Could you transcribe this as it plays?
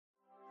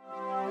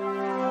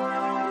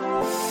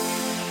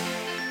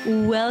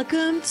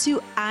Welcome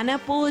to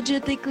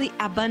Unapologetically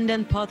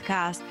Abundant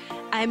Podcast.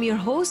 I'm your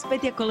host,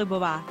 Petya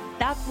Kolibova,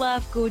 tough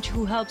love coach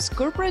who helps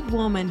corporate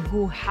women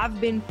who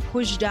have been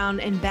pushed down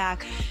and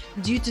back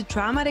due to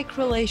traumatic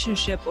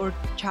relationship or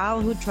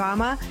childhood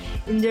trauma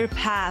in their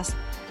past,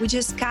 which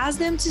has caused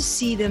them to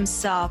see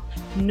themselves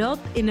not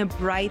in a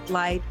bright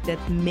light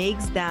that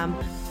makes them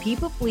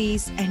people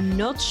please and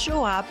not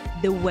show up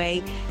the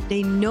way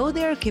they know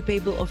they are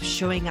capable of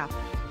showing up.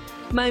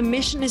 My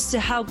mission is to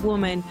help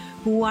women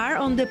who are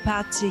on the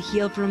path to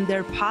heal from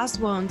their past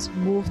wounds,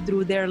 move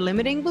through their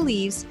limiting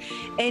beliefs,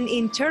 and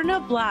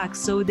internal blocks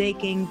so they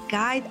can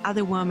guide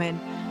other women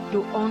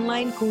through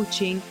online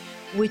coaching,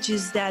 which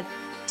is that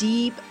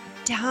deep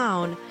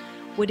down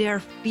what they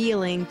are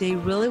feeling they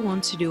really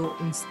want to do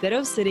instead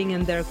of sitting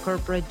in their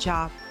corporate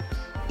job.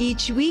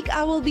 Each week,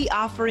 I will be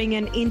offering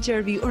an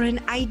interview or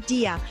an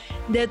idea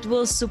that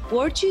will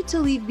support you to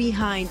leave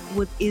behind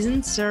what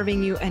isn't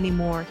serving you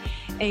anymore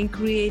and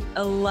create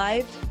a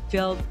life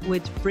filled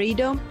with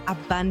freedom,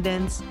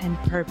 abundance, and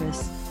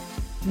purpose.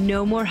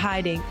 No more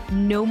hiding,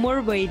 no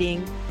more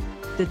waiting.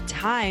 The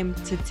time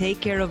to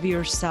take care of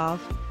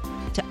yourself,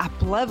 to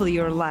uplevel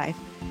your life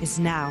is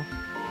now.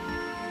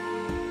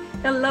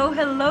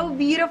 Hello,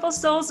 beautiful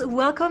souls.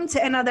 Welcome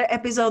to another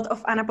episode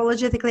of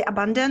Unapologetically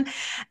Abundant.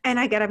 And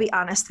I gotta be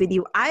honest with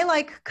you,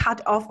 I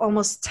cut off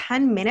almost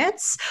 10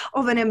 minutes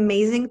of an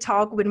amazing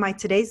talk with my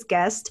today's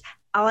guest,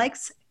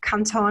 Alex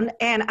Canton.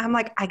 And I'm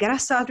like, I gotta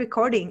start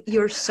recording.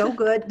 You're so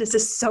good. This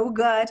is so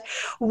good.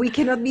 We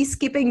cannot be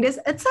skipping this.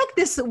 It's like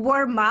this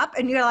warm up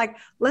and you're like,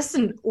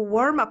 listen,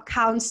 warm up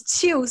counts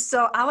too.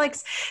 So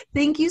Alex,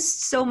 thank you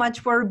so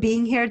much for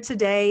being here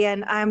today.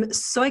 And I'm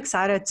so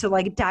excited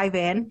to dive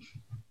in.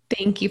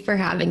 Thank you for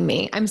having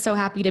me. I'm so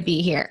happy to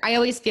be here. I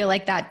always feel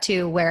like that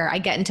too, where I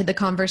get into the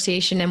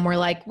conversation and we're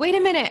like, wait a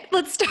minute,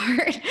 let's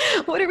start.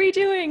 What are we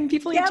doing?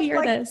 People need to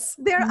hear this.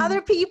 There are other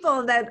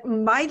people that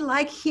might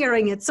like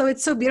hearing it. So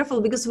it's so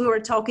beautiful because we were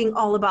talking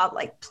all about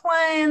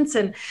plants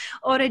and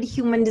already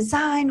human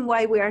design,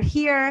 why we are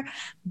here,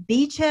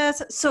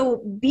 beaches. So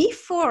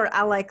before,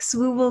 Alex,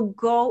 we will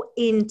go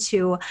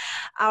into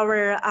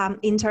our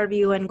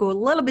interview and go a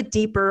little bit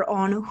deeper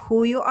on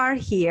who you are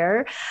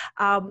here,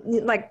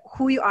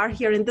 who you are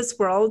here in this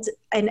world,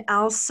 and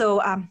also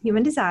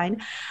human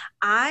design.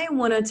 I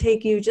want to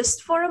take you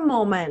just for a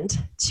moment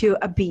to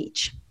a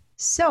beach.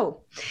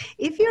 So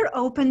if you're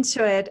open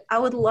to it, I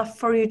would love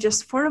for you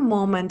just for a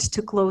moment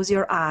to close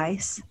your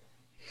eyes.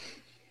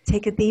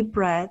 Take a deep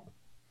breath,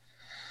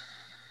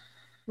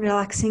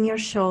 relaxing your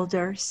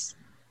shoulders,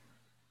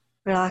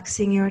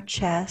 relaxing your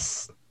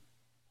chest.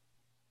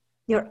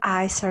 Your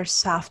eyes are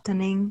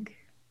softening.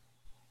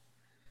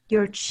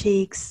 Your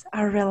cheeks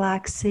are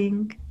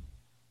relaxing.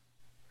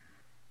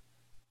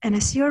 And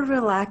as you're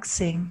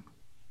relaxing,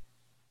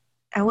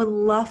 I would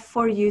love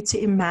for you to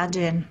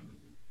imagine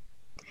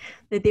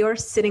that you're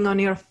sitting on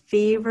your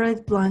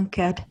favorite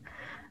blanket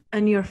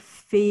on your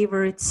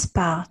favorite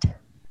spot.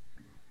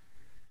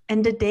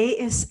 And the day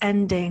is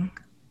ending.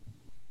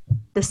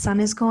 The sun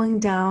is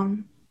going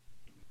down.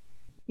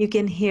 You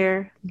can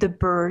hear the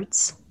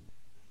birds.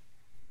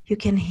 You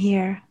can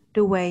hear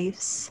the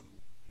waves.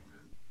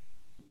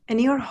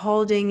 And you're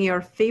holding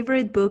your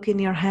favorite book in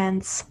your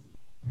hands.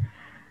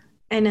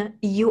 And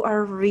you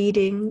are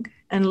reading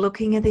and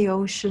looking at the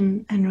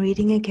ocean and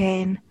reading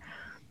again.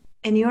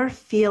 And you're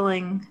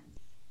feeling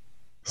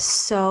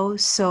so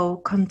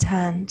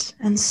content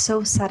and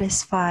so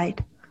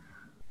satisfied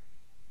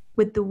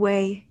with the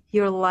way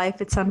your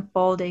life is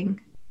unfolding.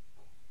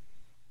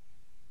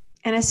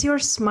 And as you're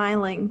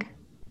smiling,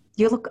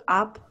 you look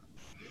up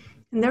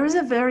and there is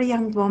a very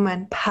young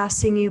woman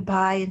passing you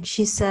by and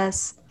she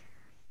says,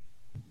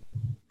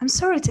 I'm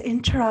sorry to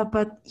interrupt,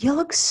 but you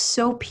look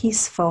so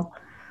peaceful.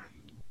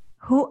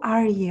 Who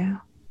are you?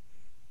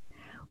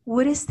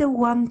 What is the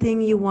one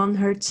thing you want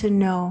her to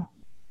know?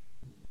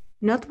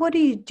 Not what do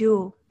you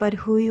do, but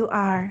who you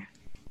are.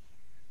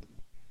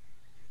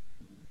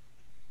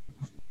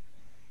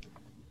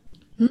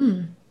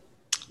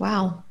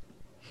 Wow.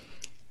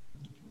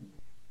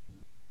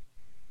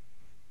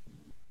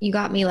 You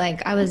got me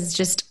I was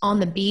just on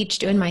the beach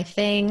doing my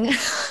thing.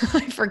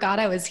 I forgot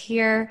I was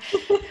here.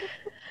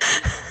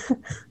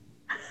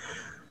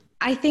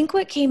 I think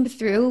what came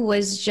through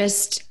was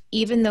just,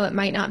 even though it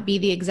might not be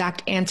the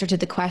exact answer to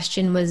the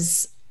question,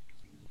 was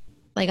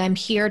I'm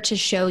here to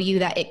show you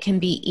that it can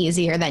be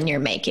easier than you're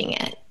making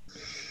it.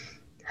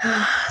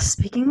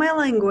 Speaking my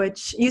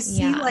language. You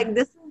see,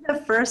 this is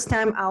the first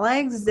time,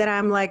 Alex, that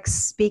I'm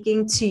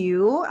speaking to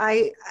you.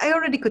 I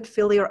already could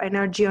feel your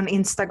energy on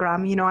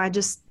Instagram. I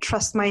just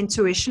trust my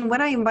intuition.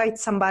 When I invite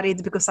somebody,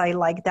 it's because I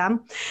like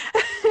them.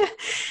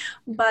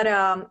 But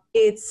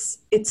it's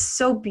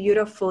so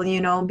beautiful,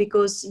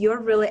 because you're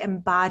really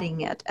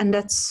embodying it. And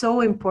that's so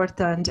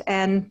important.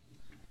 And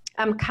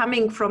I'm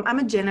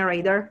a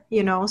generator,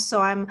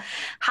 so I'm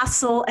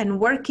hustle and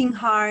working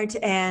hard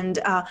and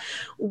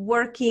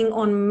working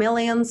on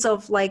millions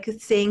of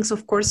things,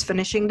 of course,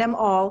 finishing them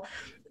all,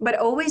 but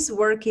always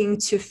working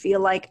to feel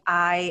like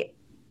I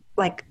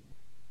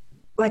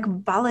like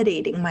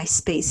validating my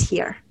space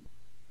here.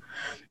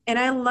 And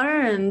I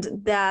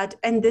learned that,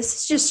 and this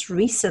is just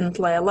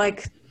recently,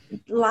 like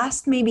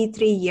last maybe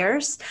 3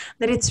 years,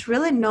 that it's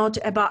really not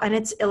about, and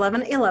it's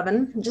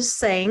 11/11, just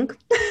saying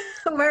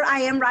where I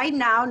am right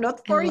now,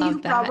 not for you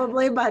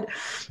probably, but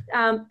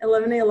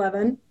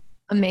 11/11.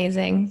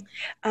 Amazing.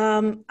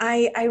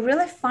 I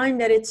really find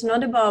that it's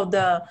not about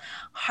the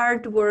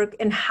hard work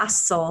and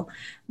hustle,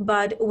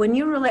 but when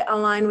you really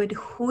align with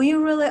who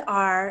you really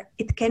are,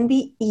 it can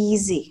be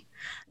easy.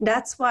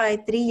 That's why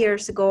 3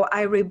 years ago,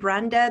 I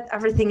rebranded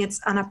everything.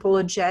 It's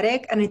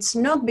unapologetic. And it's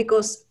not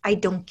because I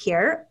don't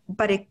care,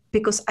 but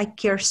because I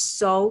care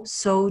so,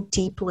 so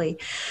deeply.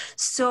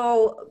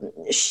 So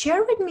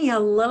share with me a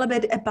little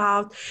bit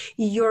about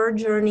your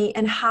journey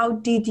and how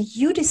did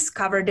you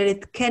discover that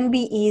it can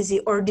be easy,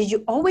 or did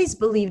you always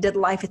believe that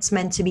life is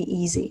meant to be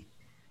easy?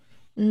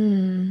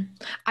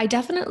 I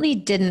definitely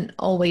didn't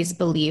always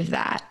believe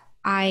that.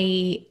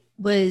 I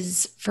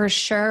was for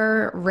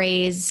sure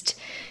raised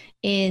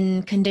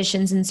in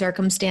conditions and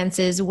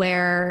circumstances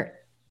where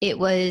it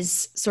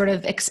was sort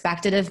of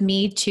expected of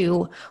me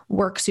to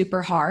work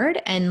super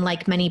hard. And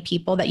like many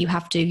people, that you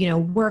have to,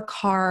 work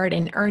hard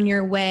and earn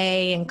your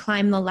way and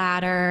climb the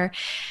ladder.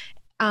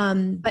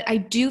 But I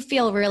do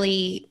feel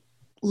really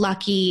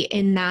lucky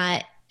in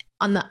that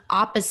on the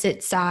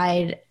opposite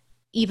side,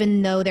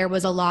 even though there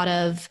was a lot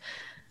of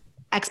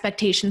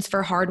expectations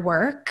for hard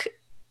work,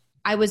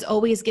 I was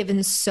always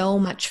given so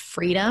much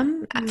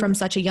freedom from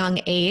such a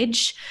young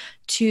age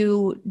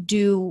to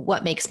do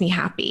what makes me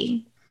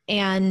happy.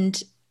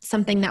 And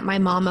something that my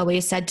mom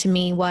always said to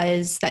me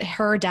was that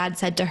her dad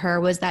said to her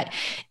was that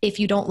if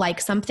you don't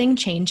like something,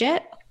 change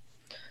it.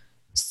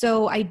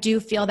 So I do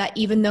feel that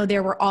even though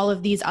there were all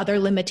of these other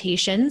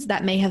limitations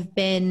that I have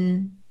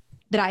been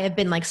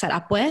like set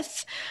up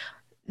with,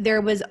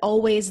 there was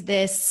always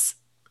this,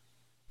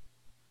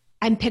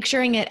 I'm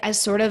picturing it as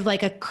sort of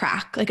like a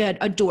crack, like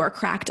a door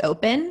cracked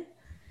open,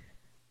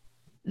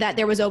 that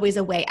there was always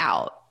a way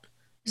out.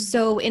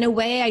 So in a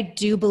way, I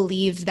do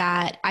believe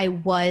that I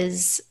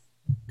was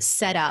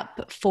set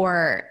up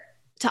to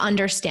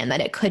understand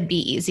that it could be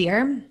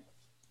easier.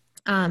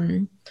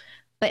 But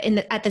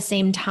at the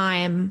same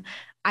time,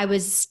 I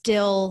was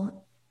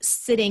still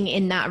sitting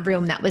in that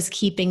room that was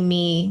keeping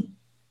me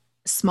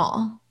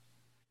small.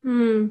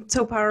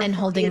 So powerful. And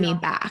holding me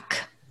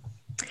back.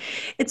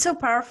 It's so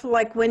powerful,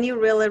 like when you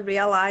really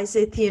realize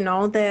it,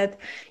 that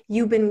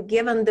you've been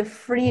given the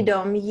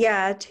freedom,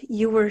 yet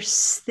you were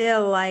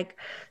still like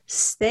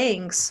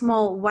staying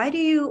small. Why do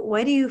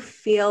you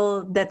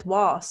feel that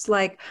was?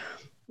 Like,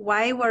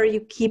 why were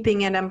you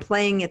keeping it and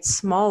playing it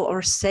small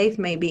or safe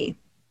maybe?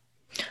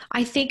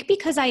 I think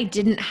because I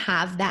didn't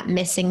have that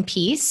missing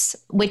piece,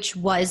 which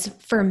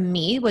for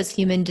me was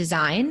human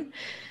design.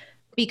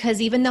 Because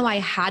even though I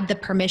had the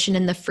permission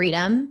and the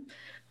freedom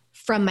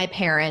from my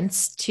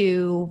parents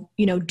to,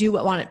 do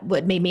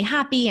what made me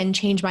happy and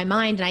change my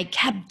mind. And I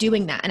kept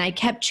doing that and I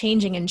kept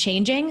changing and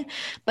changing.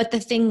 But the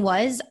thing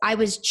was, I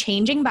was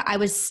changing, but I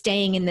was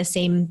staying in the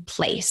same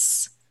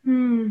place.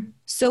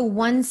 So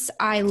once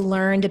I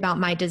learned about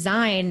my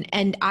design,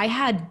 and I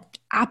had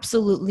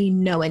absolutely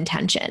no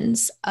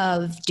intentions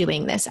of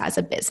doing this as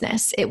a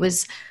business, it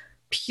was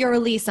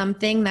purely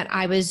something that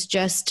I was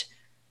just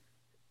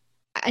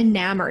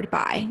enamored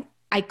by.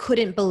 I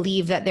couldn't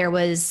believe that there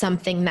was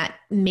something that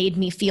made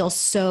me feel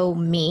so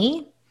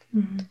me.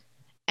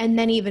 And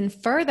then even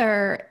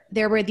further,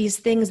 there were these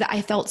things that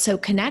I felt so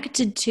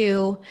connected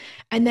to.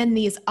 And then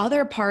these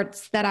other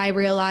parts that I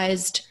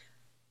realized,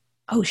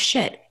 oh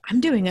shit, I'm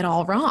doing it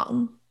all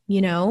wrong,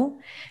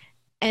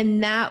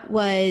 And that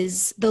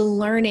was the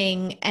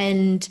learning,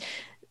 and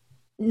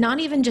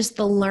not even just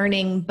the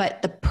learning,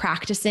 but the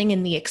practicing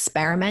and the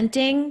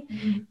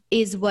experimenting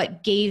is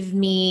what gave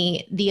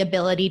me the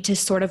ability to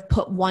sort of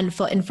put one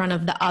foot in front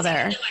of the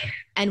other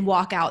and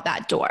walk out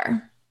that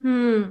door.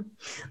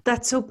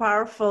 That's so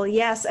powerful.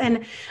 Yes.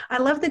 And I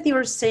love that you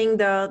were saying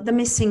the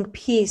missing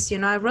piece.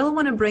 I really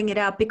want to bring it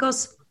up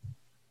because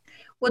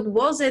what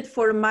was it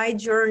for my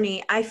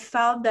journey? I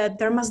felt that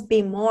there must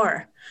be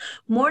more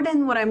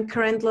than what I'm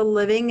currently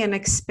living and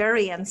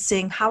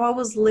experiencing. How I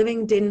was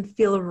living didn't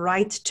feel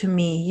right to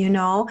me,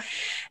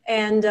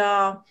 and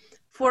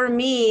for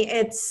me,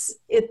 it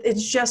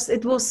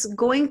was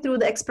going through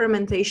the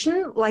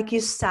experimentation, like you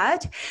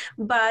said,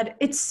 but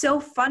it's so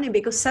funny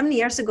because 7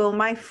 years ago,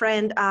 my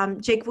friend,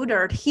 Jake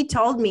Woodard, he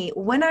told me,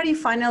 when are you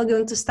finally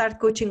going to start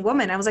coaching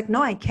women? I was like,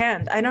 no, I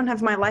can't. I don't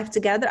have my life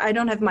together. I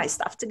don't have my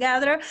stuff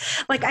together.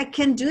 Like, I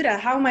can't do that.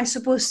 How am I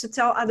supposed to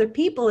tell other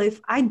people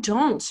if I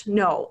don't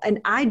know and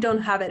I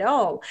don't have it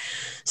all?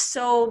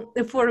 So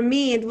for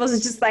me, it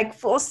was just like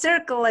full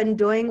circle and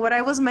doing what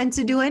I was meant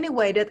to do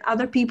anyway, that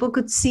other people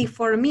could see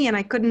for me and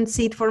I couldn't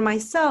see it for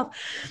myself.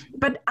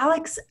 But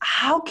Alex,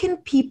 how can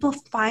people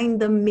find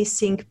the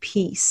missing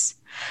piece?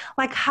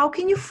 Like, how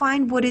can you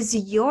find what is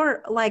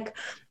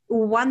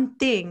one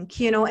thing,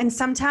 and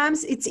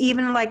sometimes it's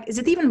even like, is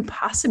it even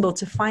possible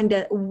to find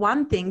that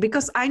one thing?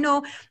 Because I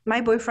know my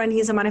boyfriend,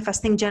 he's a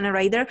manifesting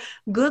generator.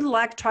 Good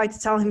luck trying to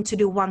tell him to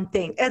do one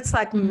thing. It's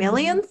like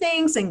million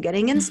things and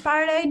getting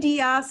inspired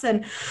ideas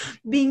and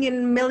being in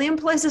a million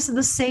places at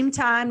the same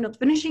time, not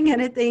finishing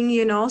anything,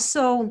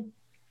 So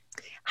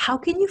how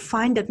can you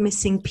find that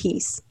missing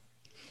piece?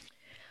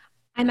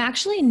 I'm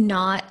actually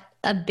not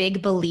a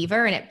big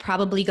believer, and it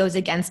probably goes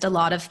against a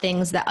lot of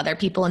things that other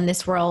people in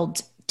this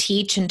world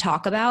teach and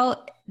talk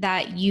about,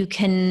 that you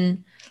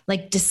can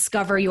like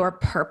discover your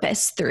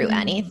purpose through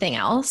anything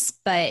else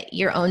but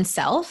your own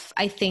self.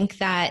 I think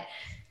that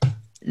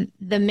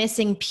the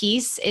missing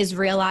piece is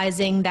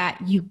realizing that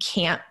you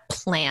can't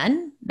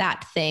plan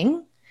that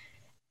thing,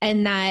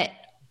 and that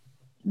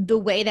the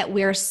way that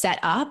we're set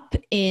up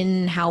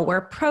in how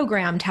we're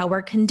programmed, how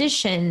we're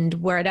conditioned,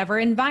 whatever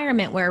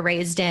environment we're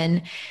raised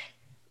in,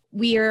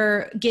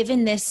 we're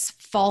given this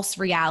false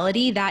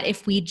reality that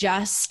if we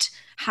just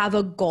have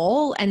a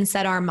goal and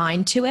set our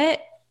mind to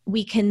it,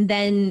 we can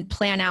then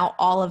plan out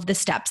all of the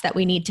steps that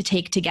we need to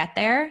take to get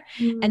there.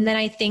 And then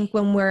I think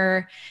when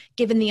we're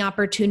given the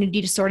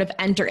opportunity to sort of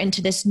enter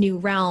into this new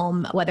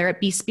realm, whether it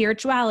be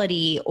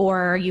spirituality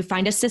or you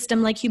find a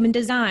system like human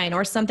design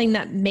or something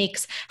that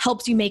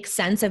helps you make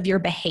sense of your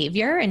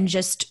behavior and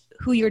just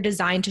who you're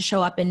designed to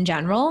show up in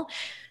general,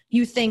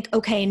 you think,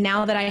 okay,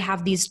 now that I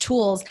have these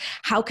tools,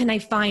 how can I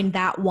find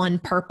that one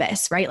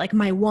purpose, right? Like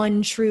my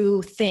one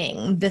true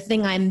thing, the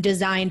thing I'm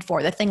designed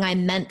for, the thing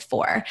I'm meant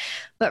for.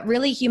 But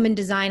really, human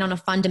design on a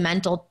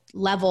fundamental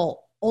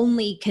level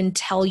only can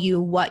tell you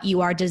what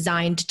you are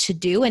designed to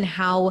do and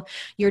how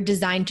you're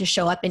designed to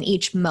show up in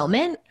each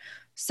moment.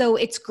 So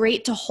it's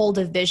great to hold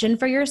a vision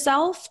for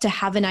yourself, to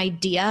have an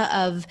idea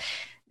of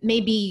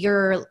maybe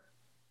your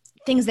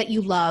things that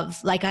you love.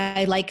 Like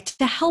I like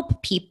to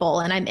help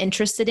people and I'm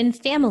interested in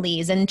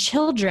families and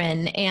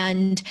children,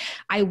 and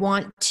I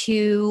want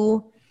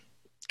to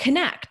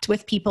connect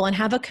with people and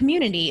have a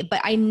community,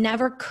 but I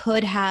never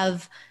could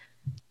have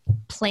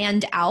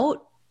planned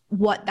out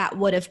what that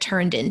would have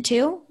turned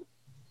into.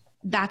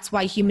 That's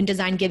why human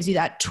design gives you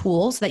that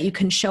tool so that you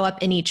can show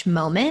up in each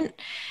moment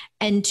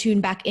and tune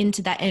back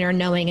into that inner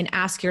knowing and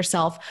ask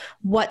yourself,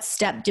 what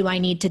step do I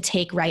need to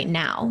take right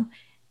now?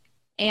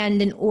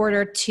 And in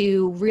order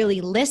to really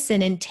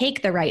listen and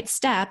take the right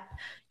step,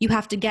 you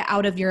have to get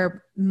out of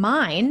your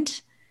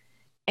mind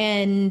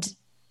and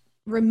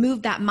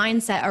remove that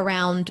mindset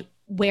around,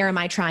 where am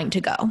I trying to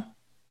go?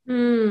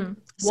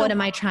 What am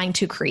I trying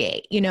to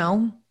create,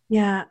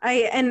 Yeah,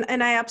 I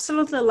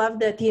absolutely love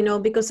that,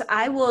 because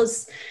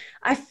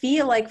I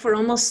feel like for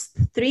almost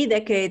 3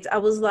 decades, I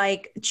was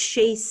like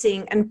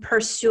chasing and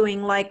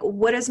pursuing, like,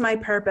 what is my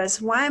purpose?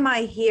 Why am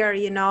I here?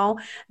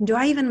 Do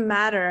I even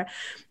matter?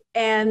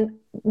 And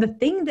the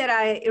thing that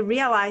I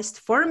realized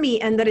for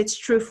me, and that it's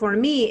true for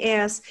me,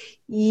 is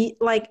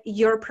like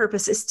your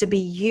purpose is to be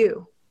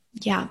you.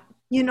 Yeah.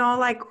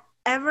 Like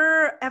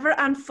ever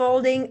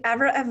unfolding,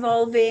 ever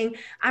evolving.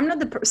 I'm not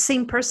the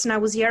same person I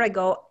was a year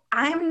ago.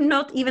 I'm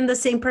not even the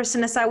same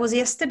person as I was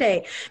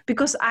yesterday,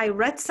 because I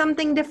read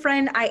something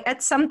different. I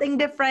ate something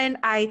different.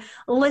 I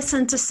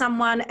listened to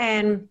someone,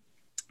 and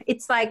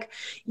it's like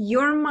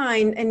your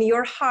mind and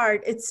your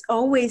heart, it's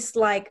always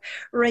like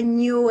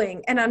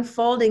renewing and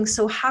unfolding.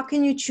 So how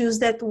can you choose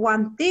that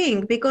one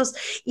thing? Because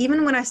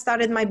even when I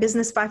started my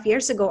business 5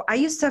 years ago, I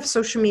used to have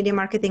social media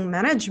marketing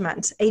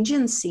management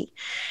agency.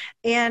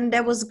 And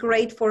that was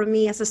great for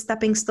me as a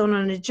stepping stone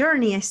on a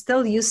journey. I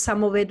still use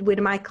some of it with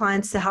my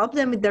clients to help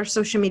them with their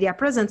social media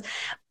presence,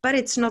 but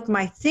it's not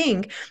my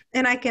thing.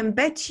 And I can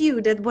bet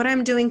you that what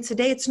I'm doing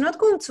today, it's not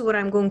going to what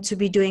I'm going to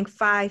be doing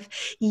 5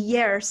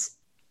 years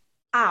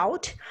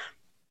out.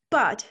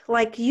 But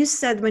like you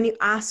said, when you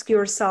ask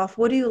yourself,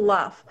 what do you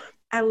love?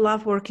 I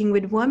love working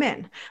with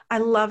women. I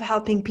love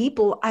helping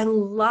people. I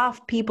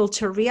love people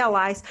to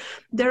realize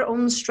their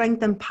own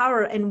strength and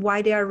power and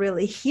why they are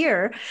really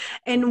here.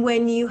 And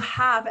when you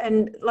have,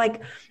 and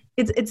like,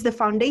 it's the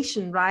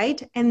foundation,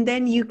 right? And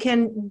then you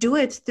can do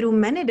it through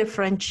many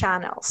different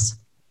channels.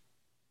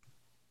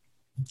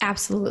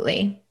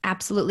 Absolutely.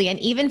 Absolutely. And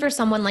even for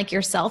someone like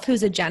yourself,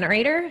 who's a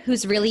generator,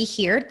 who's really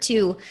here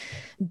to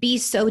be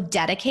so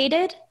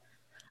dedicated,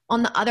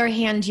 on the other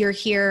hand, you're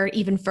here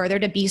even further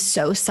to be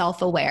so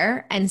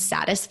self-aware and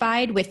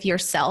satisfied with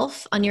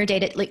yourself on your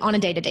on a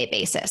day-to-day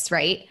basis,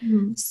 right?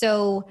 Mm-hmm.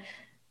 So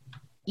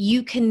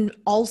you can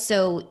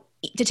also,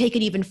 to take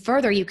it even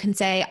further, you can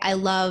say, I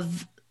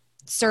love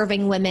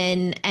serving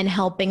women and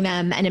helping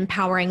them and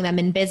empowering them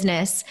in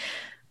business,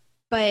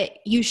 but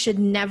you should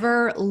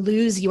never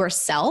lose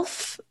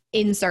yourself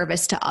in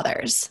service to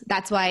others.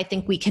 That's why I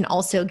think we can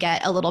also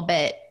get a little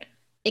bit,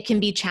 it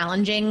can be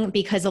challenging,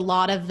 because a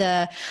lot of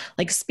the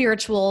like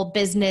spiritual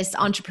business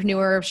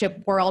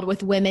entrepreneurship world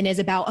with women is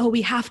about, oh,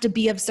 we have to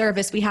be of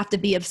service. We have to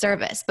be of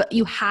service, but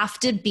you have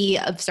to be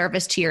of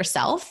service to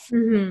yourself,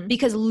 mm-hmm.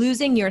 because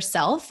losing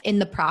yourself in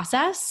the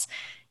process,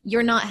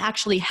 you're not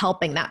actually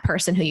helping that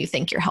person who you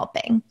think you're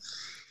helping.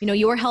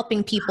 you're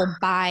helping people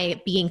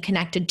by being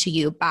connected to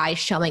you, by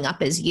showing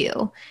up as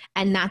you.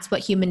 And that's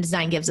what human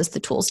design gives us the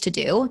tools to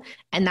do.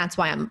 And that's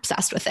why I'm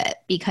obsessed with it,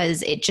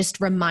 because it just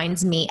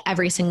reminds me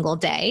every single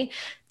day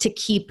to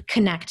keep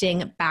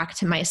connecting back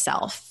to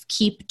myself,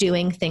 keep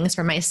doing things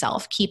for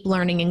myself, keep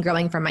learning and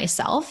growing for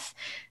myself.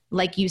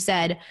 Like you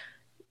said,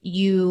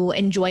 you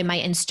enjoy my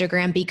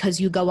Instagram because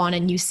you go on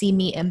and you see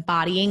me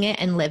embodying it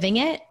and living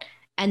it.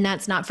 And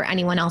that's not for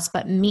anyone else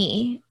but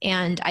me.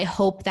 And I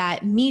hope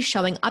that me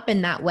showing up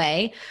in that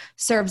way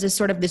serves as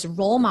sort of this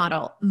role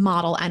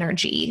model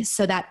energy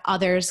so that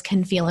others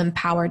can feel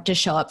empowered to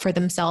show up for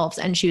themselves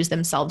and choose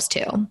themselves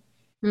too.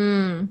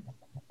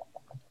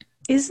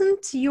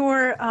 Isn't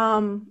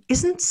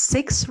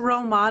 6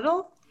 role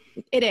model?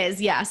 It is,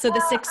 yeah. So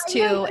the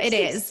 6-2, it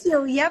is.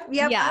 Yep.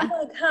 Yeah. I'm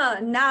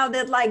like, now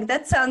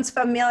that sounds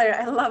familiar.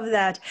 I love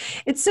that.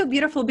 It's so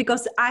beautiful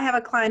because I have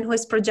a client who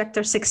is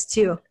projector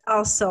 6-2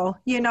 also,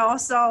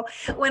 so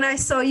when I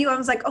saw you, I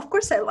was like, of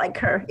course I like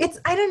her.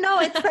 I don't know.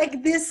 It's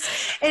like this.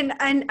 And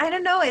I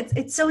don't know.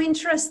 It's so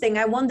interesting.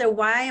 I wonder,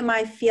 why am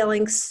I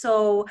feeling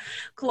so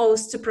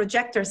close to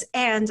projectors?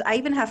 And I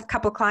even have a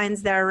couple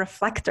clients that are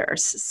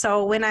reflectors.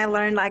 So when I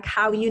learned like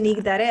how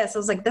unique that is, I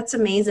was like, that's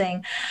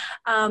amazing.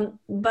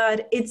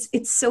 But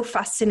it's so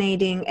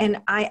fascinating.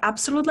 And I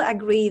absolutely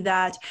agree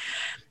that,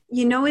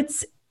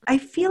 I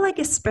feel like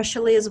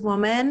especially as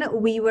women,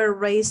 we were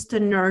raised to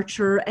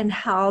nurture and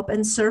help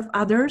and serve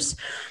others.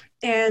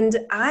 And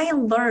I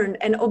learned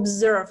and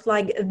observed,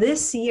 like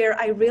this year,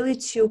 I really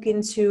took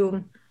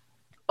into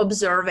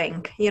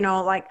observing,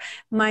 like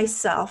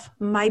myself,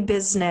 my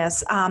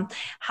business, how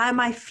am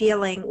I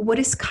feeling? What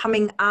is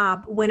coming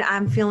up when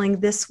I'm feeling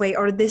this way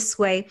or this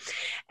way?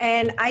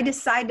 And I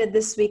decided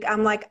this week,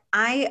 I'm like,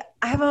 I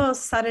have a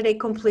Saturday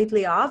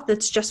completely off.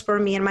 That's just for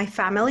me and my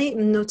family.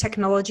 No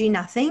technology,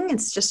 nothing.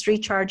 It's just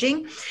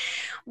recharging.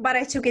 But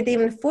I took it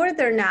even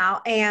further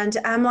now. And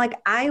I'm like,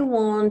 I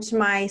want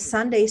my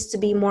Sundays to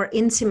be more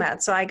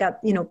intimate. So I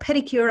got,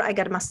 pedicure, I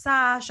got a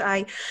massage.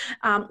 I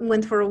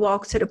went for a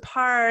walk to the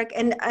park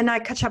and I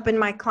catch up in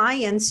my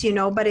clients,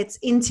 but it's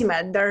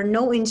intimate. There are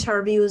no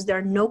interviews, there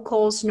are no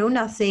calls, no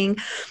nothing,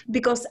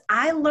 because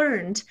I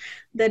learned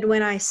that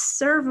when I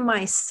serve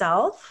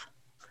myself,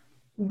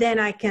 then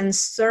I can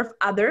serve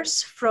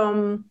others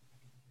from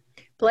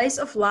place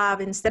of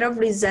love instead of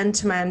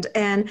resentment,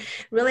 and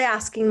really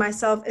asking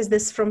myself, is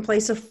this from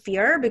place of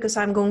fear because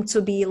I'm going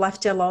to be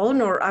left alone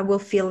or I will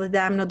feel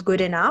that I'm not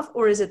good enough,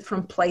 or is it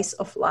from place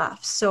of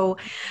love? So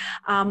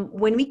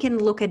when we can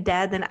look at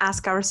that and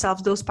ask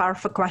ourselves those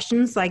powerful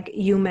questions, like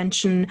you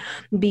mentioned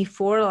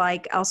before,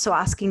 like also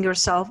asking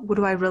yourself, what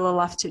do I really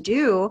love to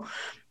do?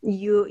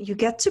 You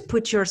get to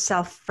put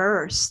yourself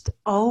first,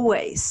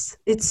 always.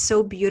 It's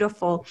so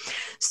beautiful.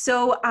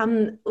 So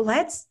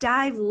let's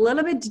dive a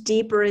little bit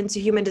deeper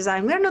into human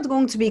design. We're not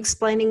going to be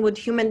explaining what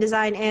human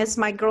design is.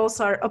 My girls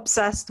are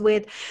obsessed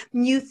with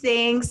new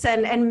things,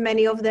 and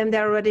many of them,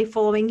 they're already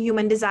following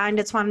human design.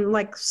 That's why I'm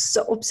like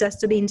so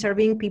obsessed to be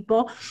interviewing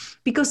people,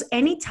 because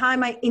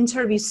anytime I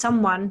interview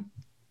someone,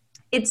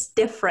 it's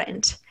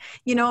different,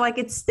 like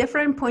it's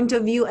different point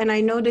of view. And I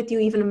know that you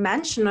even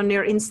mentioned on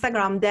your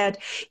Instagram that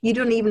you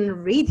don't even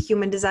read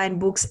human design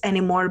books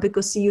anymore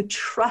because you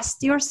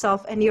trust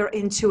yourself and your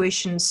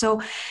intuition.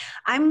 So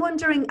I'm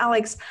wondering,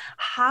 Alex,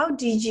 how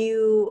did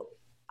you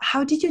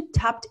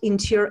tap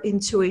into your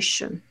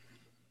intuition?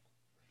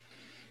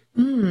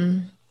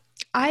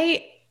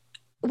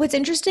 What's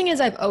interesting is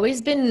I've always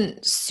been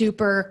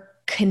super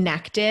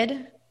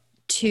connected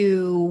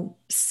to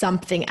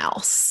something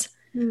else.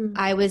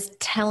 I was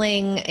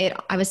saying it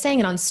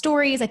on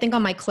stories, I think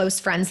on my close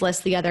friends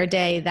list the other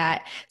day,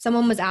 that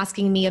someone was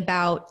asking me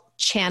about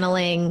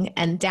channeling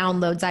and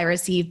downloads I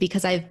receive,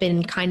 because I've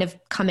been kind of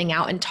coming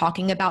out and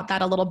talking about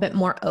that a little bit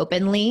more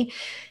openly.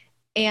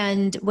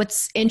 And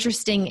what's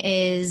interesting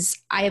is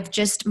I have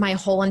just my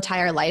whole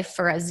entire life,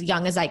 for as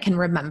young as I can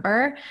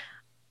remember,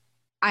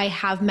 I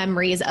have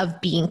memories of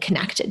being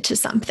connected to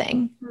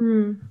something.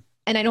 And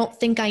I don't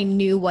think I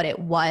knew what it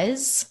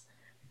was.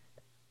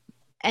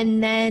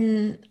 And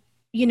then,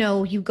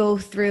 you go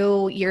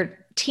through your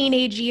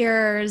teenage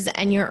years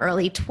and your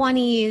early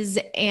 20s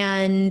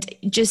and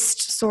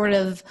just sort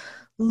of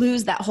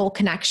lose that whole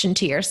connection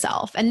to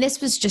yourself. And this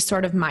was just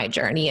sort of my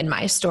journey and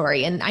my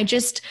story. And I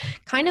just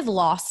kind of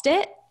lost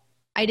it.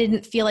 I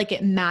didn't feel like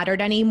it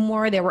mattered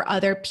anymore. There were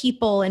other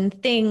people and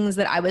things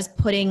that I was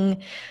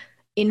putting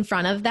in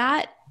front of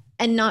that.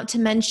 And not to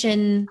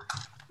mention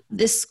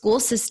this school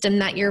system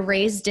that you're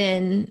raised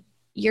in,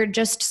 you're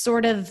just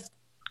sort of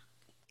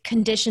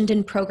conditioned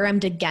and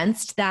programmed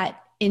against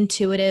that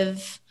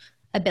intuitive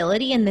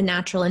ability and the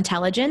natural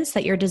intelligence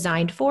that you're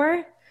designed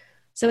for.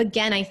 So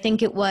again, I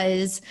think it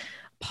was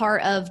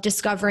part of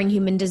discovering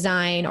human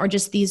design, or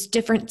just these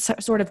different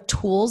sort of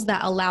tools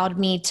that allowed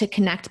me to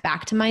connect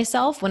back to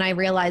myself when I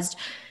realized,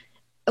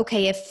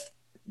 okay, if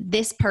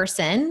this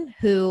person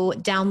who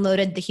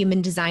downloaded the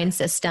human design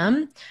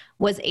system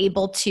was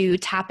able to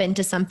tap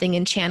into something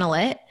and channel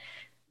it,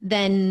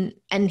 then,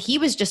 and he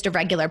was just a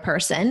regular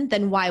person,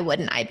 then why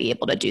wouldn't I be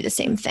able to do the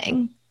same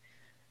thing?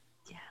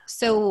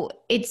 So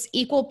it's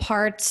equal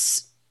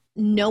parts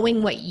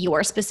knowing what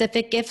your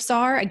specific gifts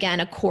are. Again,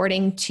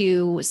 according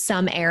to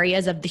some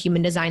areas of the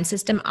human design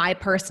system, I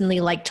personally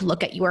like to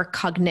look at your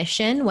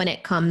cognition when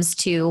it comes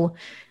to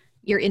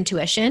your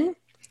intuition,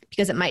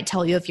 because it might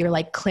tell you if you're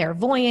like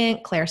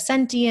clairvoyant,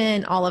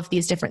 clairsentient, all of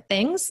these different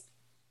things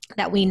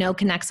that we know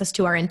connects us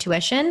to our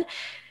intuition.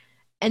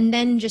 And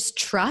then just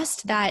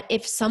trust that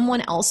if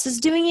someone else is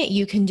doing it,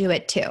 you can do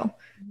it too,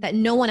 that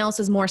no one else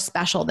is more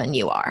special than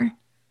you are.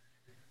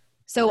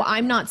 So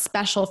I'm not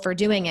special for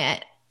doing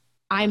it.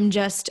 I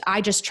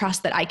just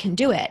trust that I can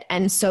do it,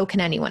 and so can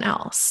anyone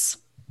else.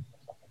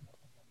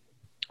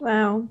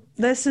 Wow,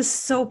 this is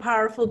so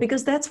powerful,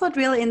 because that's what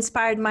really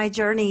inspired my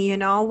journey, you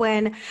know,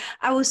 when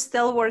I was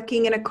still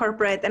working in a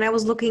corporate and I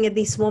was looking at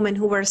these women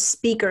who were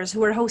speakers, who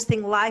were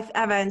hosting live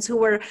events, who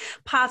were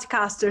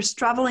podcasters,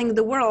 traveling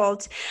the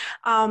world.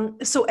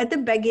 So at the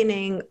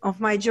beginning of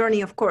my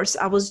journey, of course,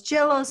 I was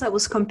jealous. I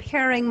was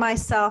comparing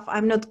myself.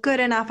 I'm not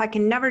good enough. I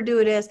can never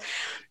do this.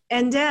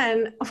 And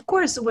then, of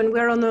course, when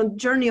we're on a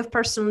journey of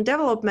personal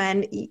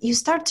development, you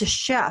start to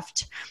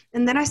shift.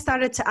 And then I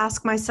started to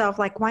ask myself,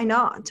 like, why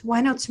not? Why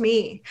not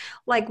me?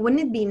 Like,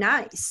 wouldn't it be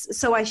nice?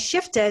 So I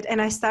shifted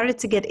and I started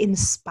to get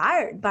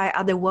inspired by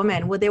other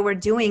women, what they were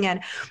doing.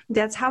 And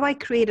that's how I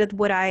created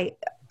what I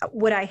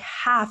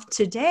have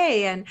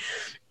today. And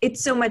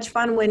it's so much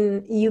fun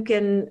when you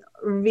can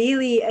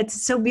really,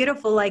 it's so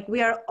beautiful. Like,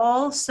 we are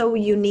all so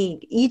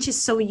unique. Each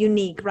is so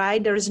unique,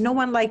 right? There is no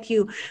one like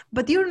you,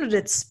 but you're not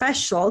that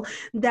special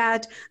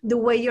that the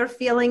way you're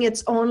feeling,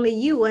 it's only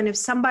you. And if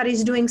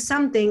somebody's doing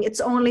something, it's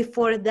only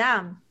for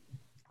them.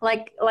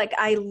 Like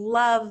I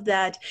love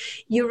that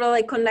you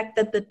really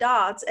connected the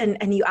dots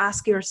and you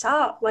ask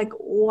yourself, like,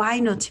 why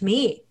not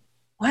me?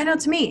 Why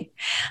not me?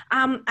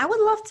 I would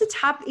love to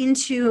tap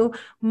into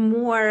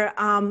more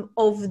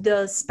of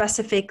the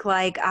specific,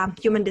 like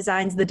human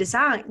designs, the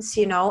designs,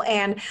 you know,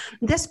 and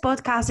this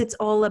podcast, it's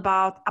all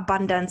about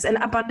abundance. And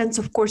abundance,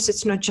 of course,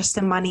 it's not just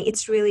the money.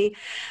 It's really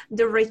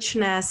the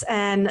richness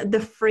and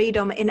the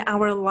freedom in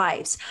our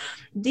lives.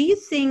 Do you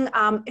think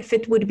if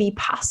it would be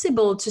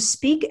possible to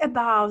speak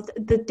about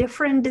the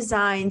different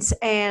designs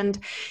and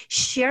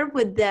share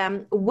with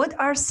them what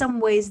are some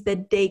ways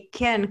that they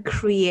can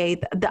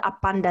create the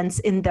abundance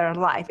in their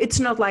life? It's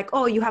not like,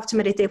 oh, you have to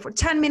meditate for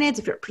 10 minutes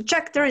if you're a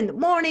projector in the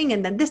morning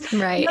and then this,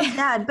 right? Not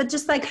that, but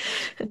just like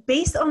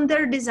based on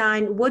their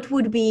design, what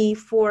would be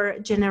for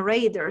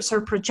generators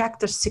or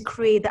projectors to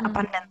create the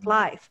abundant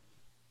life?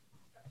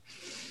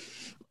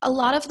 A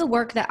lot of the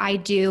work that I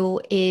do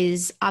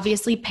is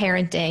obviously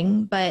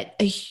parenting, but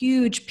a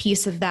huge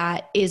piece of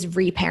that is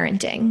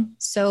reparenting.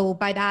 So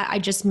by that, I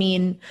just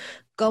mean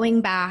going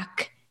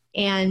back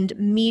and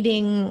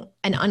meeting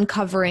and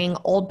uncovering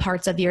old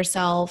parts of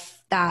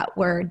yourself that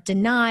were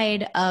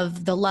denied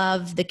of the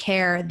love, the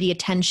care, the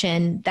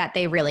attention that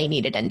they really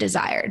needed and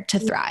desired to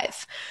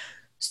thrive.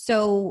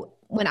 So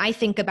when I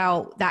think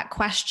about that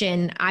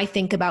question, I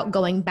think about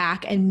going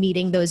back and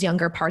meeting those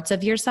younger parts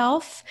of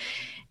yourself.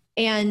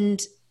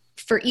 And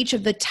for each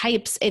of the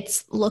types,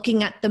 it's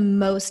looking at the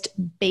most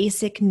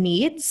basic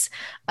needs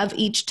of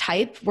each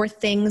type, where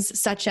things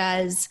such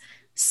as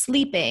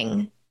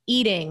sleeping,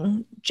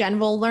 eating,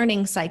 general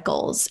learning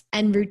cycles,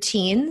 and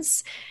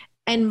routines,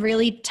 and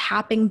really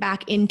tapping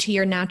back into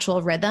your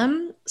natural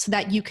rhythm so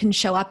that you can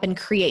show up and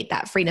create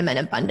that freedom and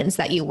abundance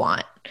that you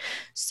want.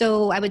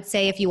 So I would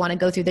say if you want to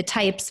go through the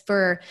types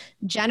for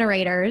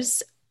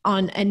generators,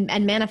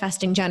 and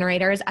manifesting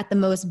generators at the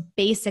most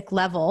basic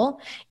level,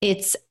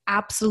 it's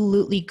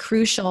absolutely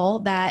crucial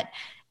that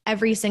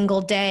every single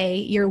day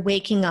you're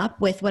waking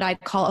up with what I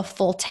call a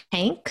full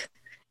tank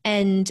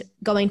and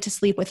going to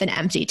sleep with an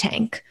empty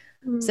tank.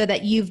 So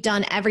that you've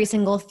done every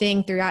single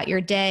thing throughout your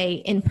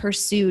day in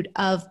pursuit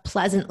of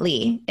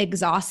pleasantly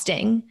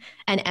exhausting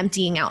and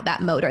emptying out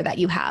that motor that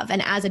you have.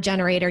 And as a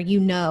generator, you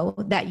know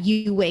that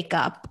you wake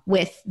up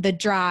with the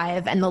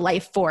drive and the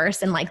life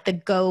force and like the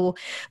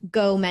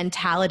go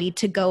mentality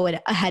to go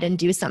ahead and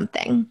do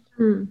something.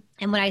 And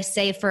when I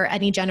say for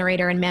any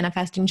generator and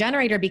manifesting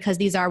generator, because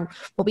these are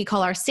what we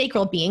call our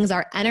sacral beings,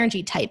 our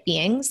energy type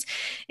beings,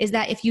 is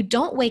that if you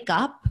don't wake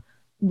up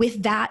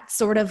with that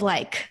sort of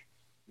like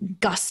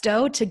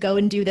gusto to go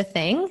and do the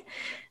thing,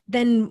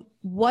 then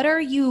what are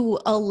you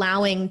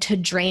allowing to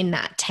drain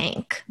that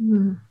tank?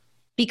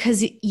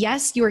 Because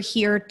yes, you're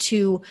here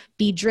to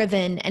be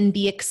driven and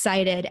be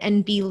excited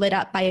and be lit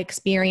up by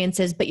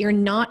experiences, but you're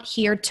not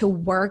here to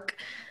work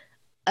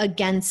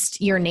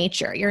against your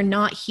nature. You're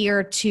not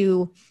here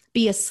to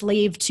be a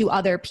slave to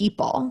other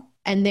people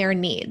and their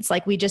needs.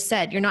 Like we just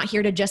said, you're not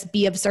here to just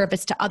be of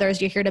service to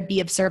others. You're here to be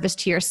of service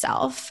to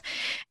yourself.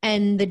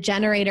 And the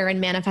generator and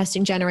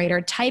manifesting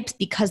generator types,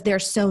 because they're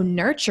so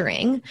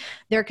nurturing,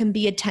 there can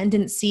be a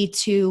tendency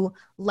to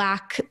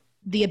lack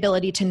the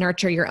ability to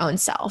nurture your own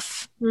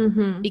self.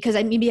 Because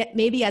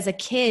maybe as a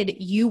kid,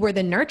 you were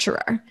the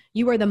nurturer.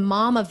 You were the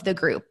mom of the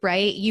group,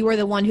 right? You were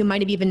the one who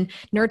might have even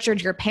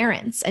nurtured your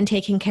parents and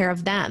taken care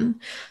of them.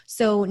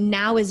 So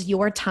now is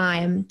your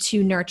time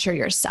to nurture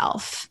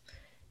yourself.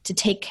 to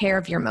take care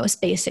of your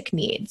most basic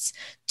needs,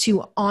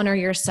 to honor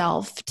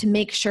yourself, to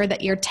make sure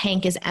that your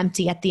tank is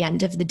empty at the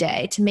end of the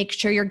day, to make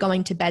sure you're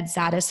going to bed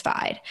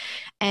satisfied,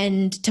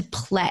 and to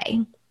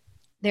play.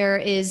 There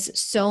is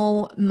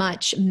so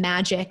much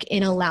magic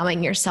in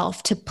allowing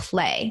yourself to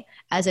play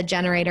as a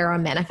generator or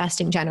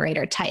manifesting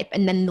generator type.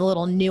 And then the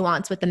little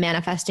nuance with the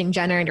manifesting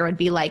generator would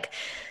be like,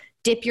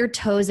 dip your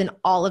toes in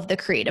all of the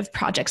creative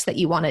projects that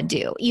you want to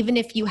do. Even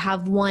if you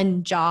have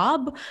one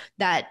job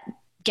that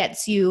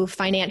gets you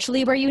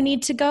financially where you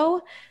need to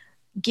go,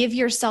 give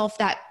yourself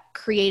that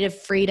creative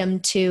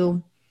freedom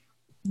to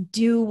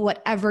do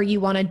whatever you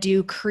want to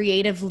do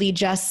creatively.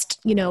 Just,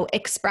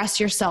 express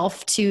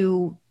yourself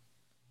to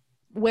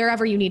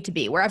wherever you need to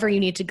be, wherever you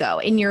need to go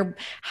in your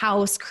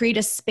house, create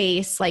a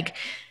space. Like,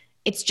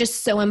 it's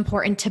just so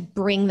important to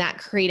bring that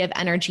creative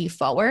energy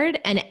forward.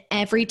 And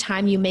every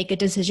time you make a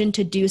decision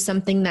to do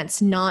something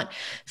that's not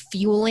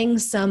fueling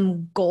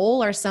some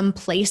goal or some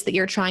place that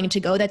you're trying to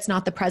go, that's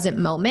not the present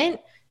moment,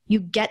 you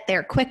get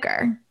there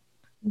quicker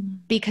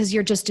because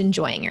you're just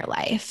enjoying your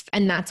life.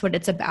 And that's what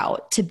it's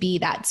about, to be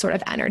that sort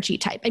of energy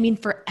type. I mean,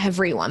 for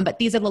everyone, but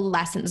these are the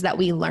lessons that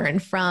we learn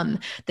from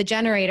the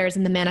generators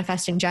and the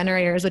manifesting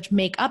generators, which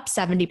make up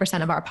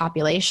 70% of our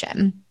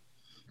population.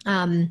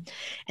 And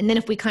then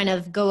if we kind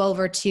of go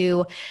over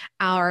to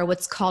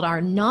what's called our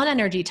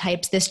non-energy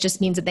types, this just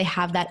means that they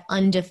have that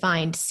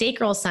undefined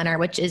sacral center,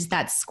 which is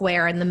that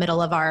square in the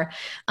middle of our,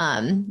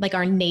 like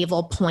our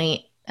navel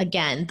point.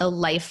 Again, the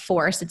life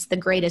force. It's the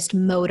greatest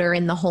motor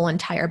in the whole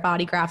entire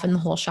body graph and the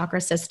whole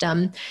chakra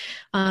system.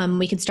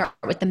 We can start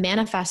with the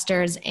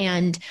manifestors,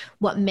 and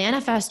what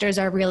manifestors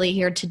are really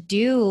here to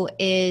do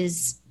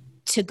is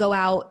to go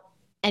out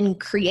and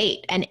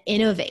create and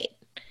innovate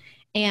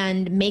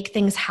and make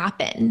things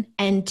happen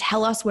and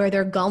tell us where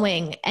they're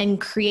going and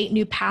create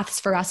new paths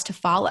for us to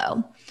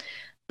follow.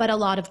 But a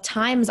lot of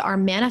times our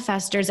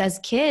manifestors as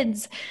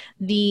kids,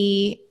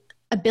 the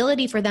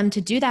ability for them to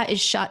do that is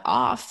shut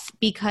off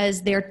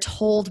because they're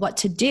told what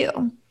to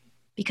do.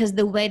 Because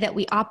the way that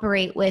we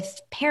operate with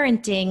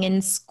parenting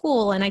and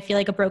school, and I feel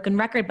like a broken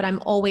record, but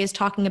I'm always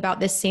talking about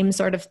this same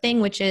sort of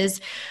thing, which is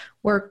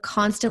we're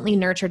constantly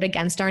nurtured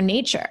against our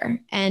nature.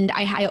 And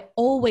I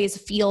always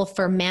feel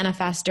for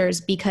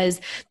manifestors, because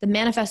the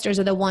manifestors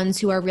are the ones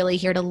who are really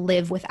here to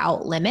live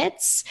without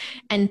limits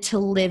and to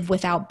live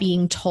without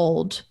being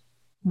told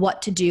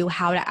what to do,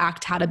 how to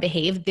act, how to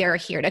behave. They're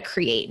here to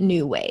create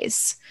new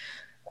ways.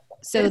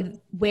 So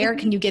where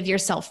can you give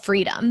yourself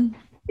freedom?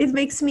 It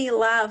makes me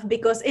laugh,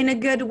 because in a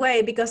good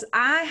way, because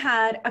I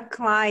had a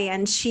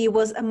client, she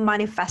was a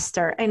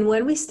manifester. And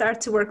when we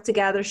started to work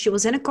together, she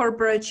was in a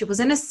corporate, she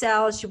was in a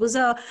sales, she was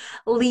a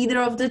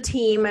leader of the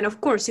team. And of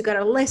course you got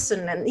to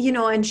listen, and,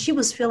 and she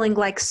was feeling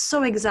like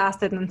so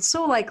exhausted and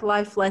so like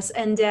lifeless.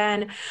 And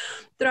then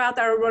throughout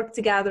our work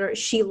together,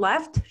 she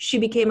left, she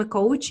became a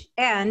coach,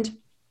 and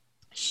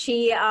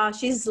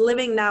she's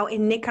living now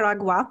in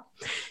Nicaragua.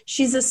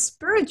 She's a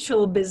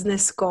spiritual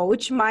business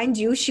coach. Mind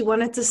you, she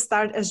wanted to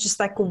start as just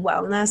like a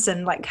wellness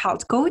and like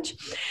health coach.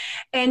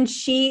 And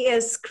she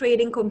is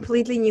creating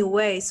completely new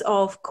ways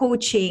of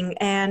coaching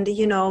and,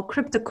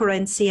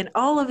 cryptocurrency and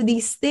all of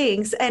these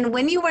things. And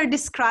when you were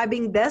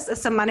describing this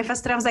as a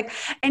manifestor, I was like,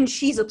 and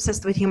she's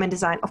obsessed with human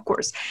design, of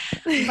course.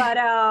 But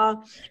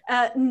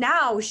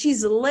now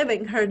she's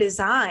living her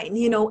design,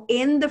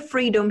 in the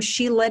freedom.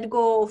 She let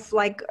go of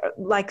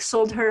like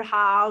sold her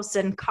house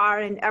and car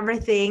and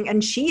everything.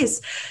 And she is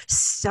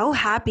so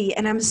happy,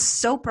 and I'm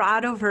so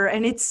proud of her.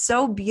 And it's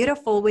so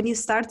beautiful when you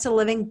start to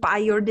living by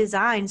your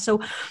design. So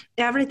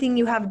everything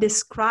you have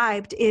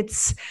described,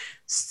 it's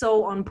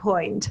so on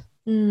point.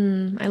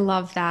 I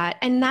love that.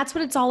 And that's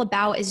what it's all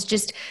about, is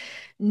just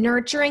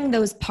nurturing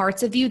those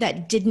parts of you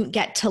that didn't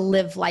get to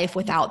live life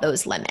without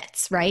those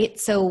limits, right?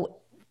 So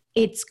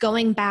it's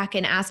going back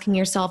and asking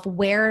yourself,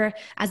 where,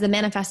 as a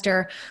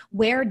manifestor,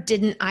 where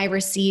didn't I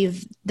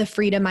receive the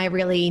freedom I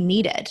really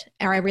needed,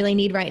 or I really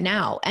need right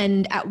now?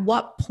 And at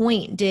what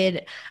point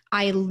did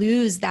I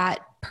lose that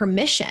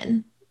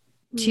permission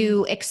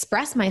to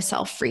express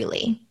myself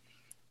freely,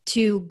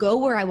 to go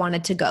where I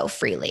wanted to go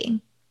freely?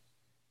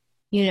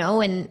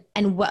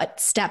 And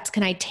what steps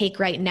can I take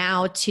right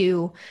now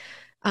to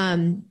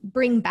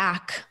bring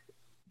back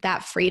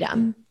that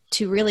freedom,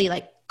 to really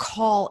like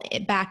call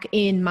it back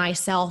in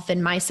myself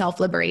and my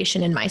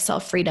self-liberation and my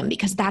self-freedom,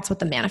 because that's what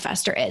the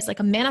manifestor is. Like,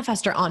 a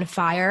manifestor on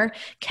fire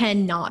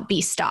cannot be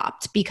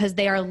stopped, because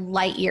they are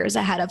light years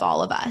ahead of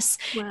all of us.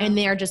 Wow. And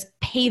they are just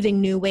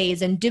paving new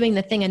ways and doing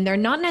the thing. And they're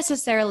not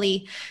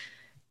necessarily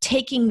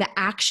taking the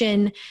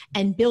action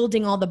and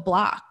building all the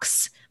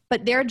blocks,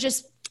 but they're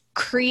just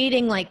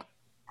creating, like,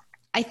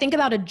 I think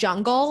about a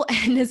jungle,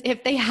 and as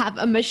if they have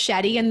a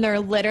machete and they're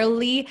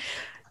literally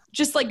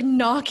just like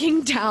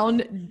knocking down,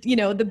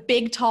 the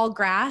big tall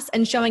grass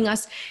and showing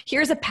us,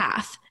 here's a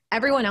path.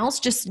 Everyone else,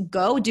 just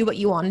go do what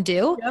you want to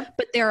do. Yep.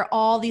 But there are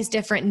all these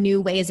different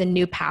new ways and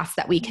new paths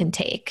that we can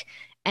take.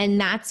 And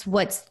that's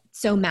what's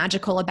so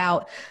magical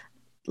about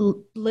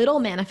little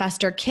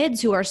manifestor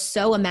kids who are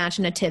so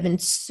imaginative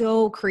and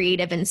so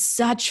creative and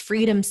such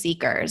freedom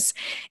seekers.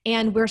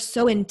 And we're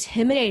so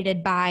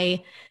intimidated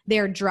by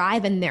their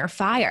drive and their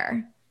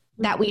fire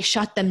that we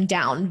shut them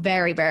down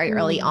very, very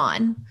early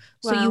on.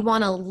 So you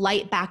want to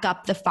light back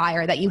up the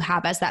fire that you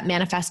have as that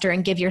manifestor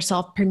and give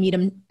yourself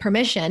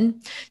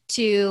permission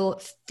to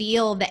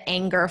feel the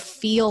anger,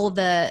 feel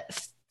the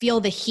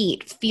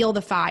heat, feel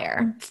the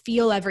fire,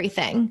 feel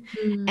everything,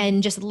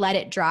 and just let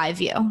it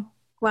drive you.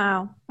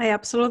 Wow. I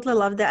absolutely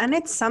love that. And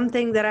it's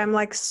something that I'm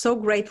like so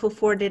grateful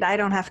for that I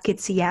don't have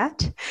kids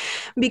yet,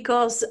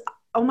 because,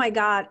 oh my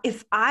God,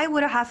 if I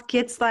would have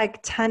kids like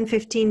 10,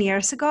 15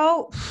 years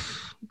ago,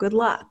 good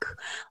luck.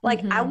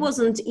 Like I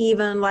wasn't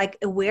even like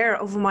aware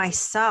of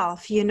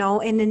myself, you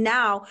know, and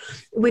now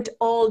with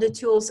all the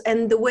tools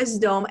and the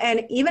wisdom,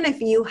 and even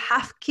if you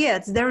have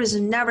kids, there is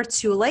never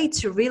too late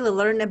to really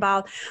learn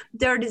about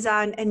their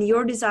design and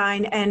your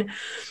design. And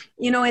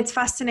you know, it's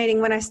fascinating.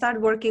 When I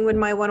start working with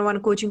my one-on-one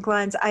coaching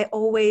clients, I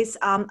always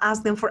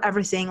ask them for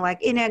everything,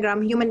 like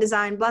Enneagram, human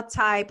design, blood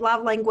type,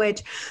 love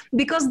language,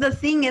 because the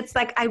thing, it's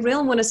like, I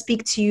really want to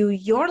speak to you,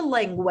 your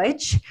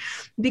language,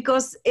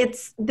 because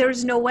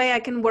there's no way I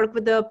can work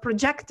with a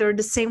projector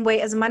the same way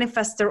as a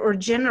manifestor or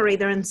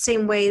generator and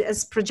same way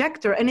as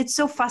projector. And it's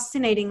so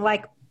fascinating.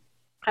 Like,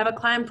 I have a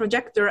client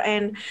projector,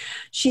 and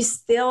she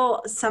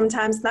still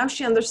sometimes, now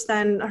she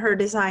understands her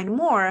design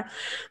more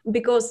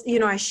because, you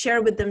know, I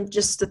share with them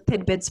just the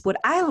tidbits, what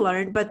I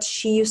learned, but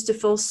she used to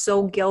feel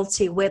so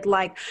guilty with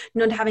like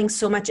not having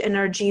so much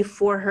energy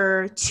for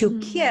her two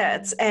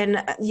kids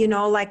and, you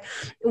know, like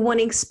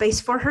wanting space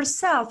for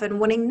herself and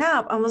wanting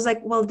nap. I was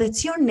like, well,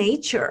 that's your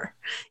nature.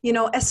 You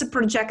know, as a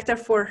projector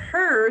for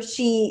her,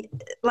 she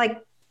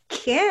like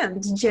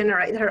can't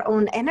generate her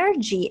own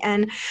energy.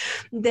 And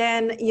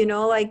then, you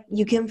know, like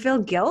you can feel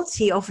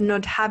guilty of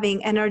not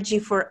having energy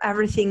for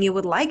everything you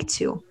would like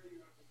to.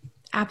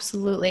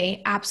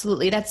 Absolutely.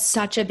 Absolutely. That's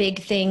such a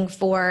big thing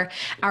for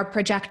our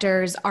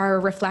projectors, our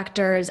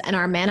reflectors, and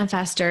our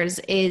manifestors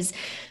is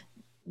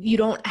you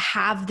don't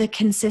have the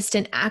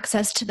consistent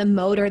access to the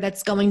motor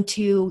that's going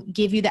to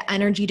give you the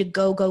energy to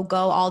go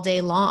all day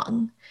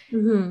long.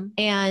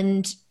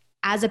 And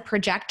as a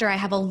projector, I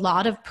have a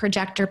lot of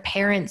projector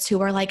parents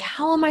who are like,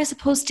 how am I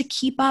supposed to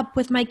keep up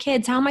with my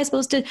kids? How am I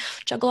supposed to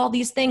juggle all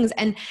these things?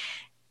 And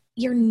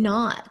you're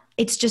not.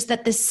 It's just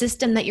that the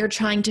system that you're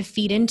trying to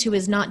feed into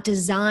is not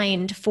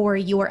designed for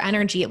your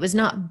energy. It was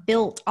not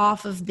built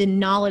off of the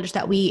knowledge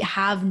that we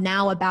have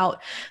now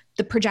about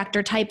the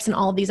projector types and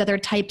all these other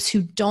types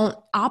who don't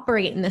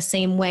operate in the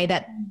same way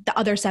that the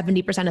other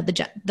 70% of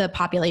the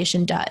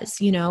population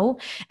does, you know?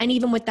 And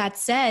even with that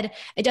said,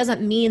 it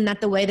doesn't mean that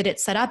the way that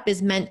it's set up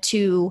is meant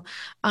to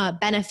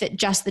benefit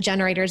just the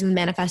generators and the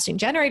manifesting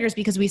generators,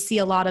 because we see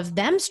a lot of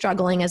them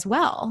struggling as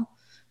well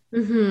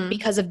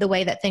because of the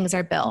way that things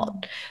are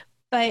built.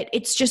 But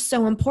it's just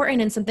so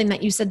important, and something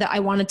that you said that I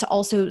wanted to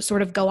also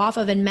sort of go off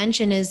of and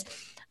mention is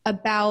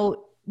about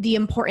the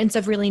importance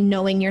of really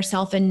knowing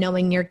yourself and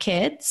knowing your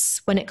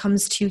kids when it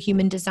comes to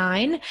human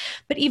design.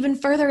 But even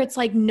further, it's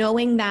like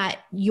knowing that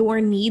your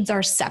needs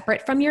are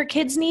separate from your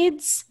kids'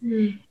 needs.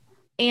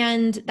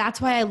 And that's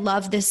why I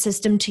love this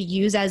system to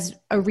use as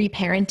a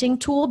reparenting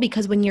tool,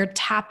 because when you're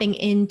tapping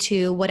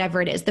into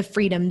whatever it is, the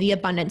freedom, the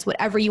abundance,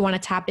 whatever you want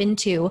to tap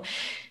into,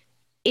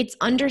 it's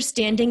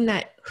understanding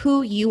that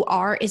who you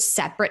are is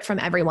separate from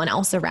everyone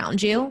else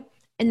around you,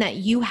 and that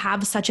you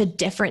have such a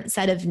different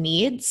set of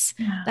needs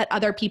that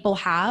other people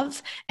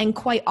have. And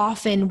quite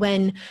often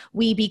when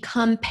we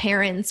become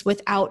parents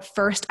without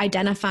first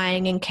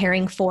identifying and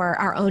caring for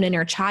our own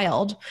inner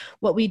child,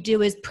 what we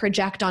do is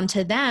project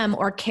onto them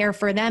or care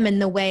for them in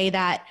the ways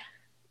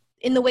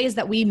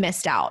that we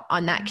missed out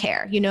on that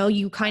care. You know,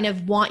 you kind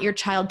of want your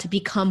child to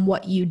become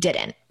what you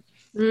didn't.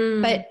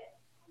 But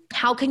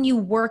how can you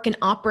work and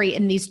operate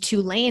in these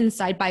two lanes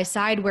side by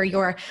side where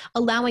you're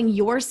allowing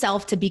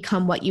yourself to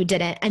become what you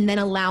didn't and then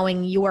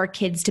allowing your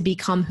kids to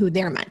become who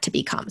they're meant to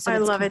become? So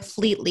it's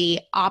completely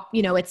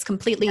it's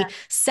completely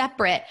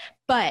separate,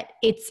 but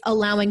it's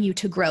allowing you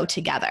to grow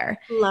together.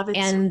 Love it.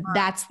 And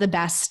that's the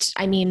best.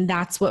 I mean,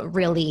 that's what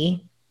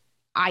really,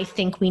 I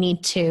think we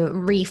need to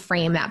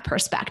reframe that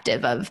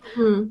perspective of,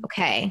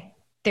 okay,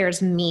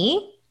 there's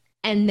me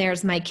and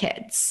there's my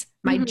kids.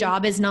 My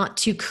job is not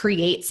to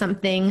create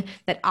something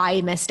that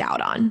I missed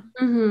out on.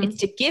 It's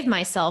to give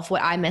myself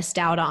what I missed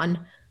out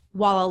on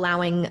while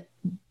allowing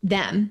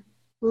them.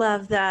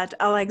 Love that,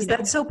 Alex.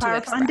 That's so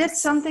powerful. And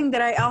that's something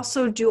that I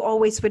also do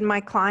always with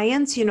my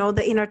clients, you know,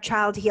 the inner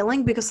child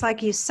healing, because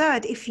like you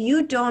said, if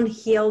you don't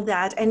heal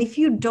that, and if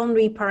you don't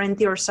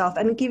reparent yourself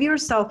and give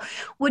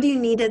yourself what you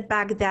needed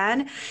back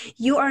then,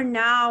 you are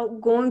now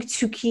going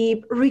to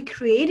keep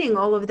recreating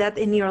all of that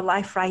in your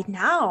life right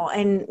now.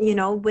 And, you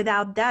know,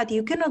 without that,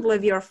 you cannot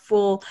live your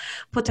full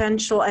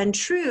potential and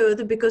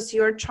truth, because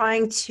you're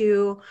trying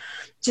to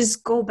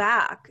just go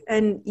back,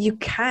 and you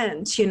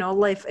can't,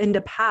 live in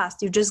the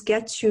past. You just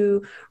get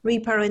to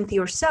reparent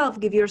yourself,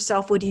 give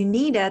yourself what you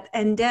needed,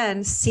 and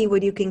then see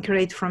what you can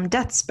create from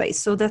that space.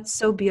 So that's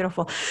so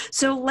beautiful.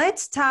 So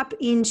let's tap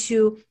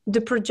into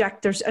the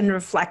projectors and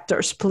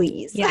reflectors,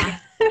 please. Yeah.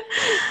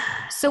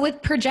 So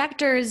with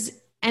projectors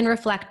and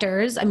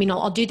reflectors, I mean,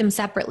 I'll do them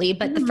separately,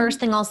 but the first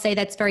thing I'll say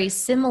that's very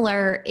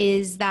similar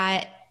is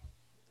that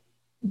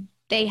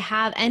they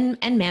have, and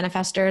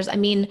manifestors, I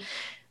mean,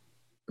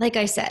 like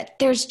I said,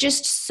 there's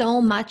just so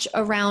much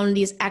around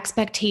these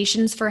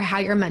expectations for how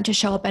you're meant to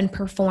show up and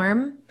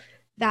perform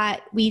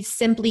that we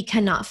simply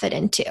cannot fit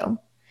into.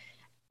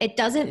 It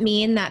doesn't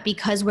mean that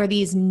because we're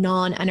these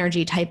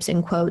non-energy types,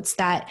 in quotes,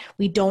 that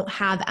we don't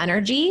have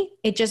energy.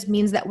 It just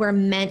means that we're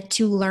meant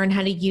to learn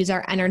how to use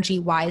our energy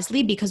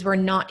wisely, because we're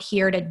not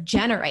here to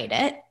generate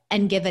it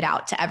and give it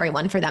out to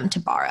everyone for them to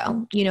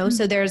borrow,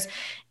 So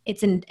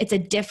it's a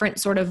different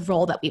sort of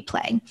role that we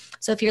play.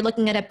 So if you're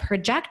looking at a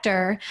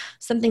projector,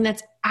 something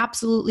that's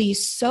absolutely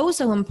so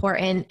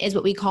important is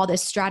what we call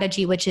this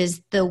strategy, which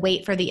is the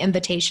wait for the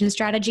invitation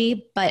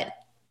strategy. But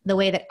the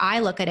way that I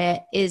look at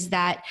it is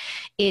that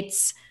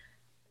it's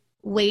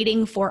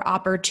waiting for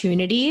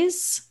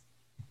opportunities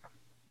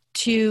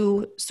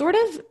to sort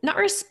of not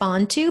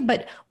respond to,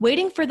 but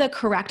waiting for the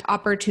correct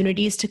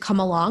opportunities to come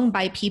along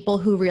by people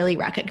who really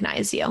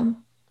recognize you.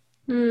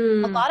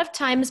 A lot of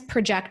times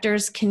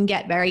projectors can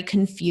get very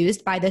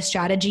confused by this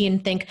strategy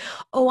and think,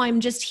 oh, I'm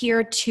just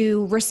here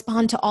to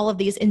respond to all of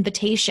these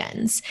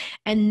invitations.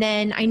 And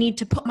then I need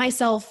to put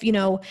myself,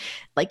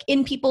 like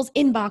in people's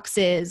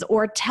inboxes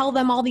or tell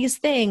them all these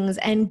things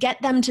and get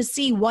them to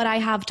see what I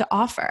have to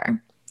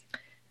offer.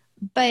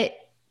 But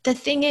the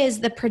thing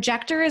is, the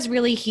projector is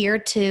really here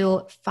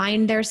to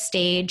find their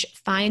stage,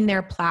 find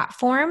their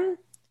platform,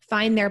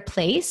 find their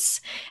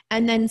place,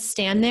 and then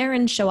stand there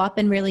and show up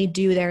and really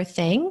do their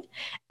thing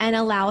and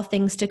allow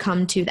things to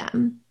come to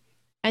them.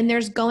 And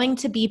there's going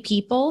to be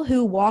people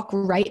who walk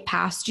right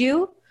past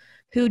you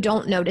who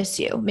don't notice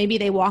you. Maybe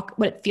they walk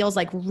what it feels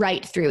like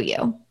right through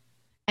you.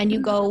 And you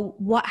go,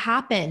 what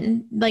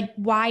happened? Like,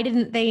 why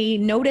didn't they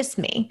notice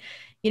me?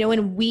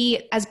 And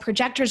we as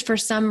projectors, for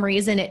some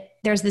reason,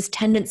 there's this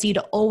tendency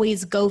to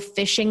always go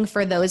fishing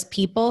for those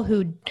people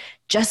who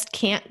just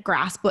can't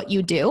grasp what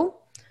you do.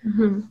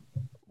 Mm-hmm.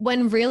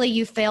 When really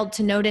you failed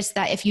to notice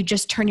that if you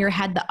just turn your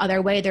head the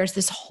other way, there's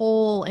this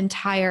whole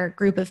entire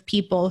group of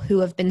people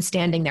who have been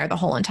standing there the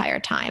whole entire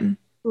time.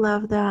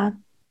 Love that.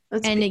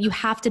 You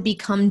have to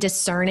become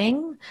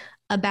discerning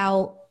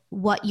about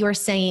what you're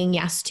saying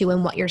yes to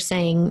and what you're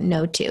saying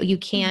no to. You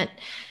can't,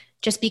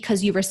 just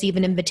because you receive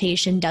an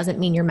invitation doesn't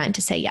mean you're meant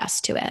to say yes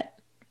to it.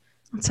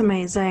 That's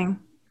amazing.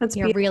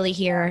 You're really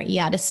here,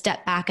 to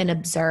step back and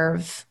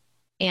observe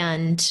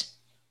and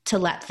to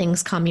let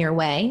things come your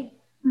way.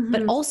 Mm-hmm.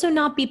 But also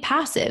not be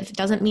passive.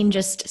 Doesn't mean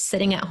just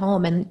sitting at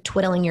home and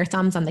twiddling your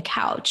thumbs on the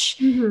couch.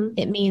 Mm-hmm.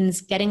 It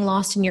means getting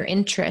lost in your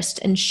interest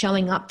and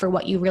showing up for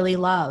what you really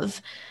love.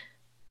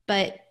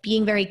 But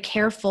being very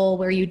careful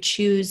where you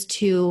choose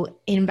to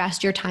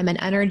invest your time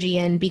and energy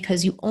in,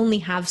 because you only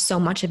have so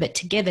much of it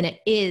to give. And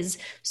it is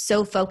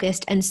so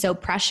focused and so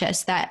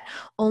precious that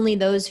only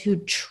those who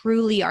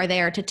truly are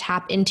there to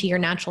tap into your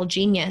natural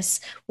genius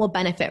will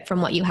benefit from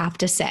what you have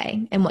to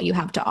say and what you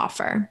have to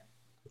offer.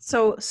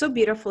 So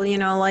beautiful,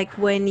 like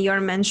when you're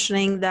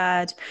mentioning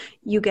that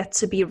you get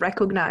to be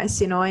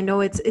recognized, I know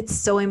it's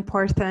so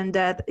important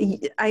that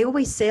I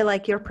always say,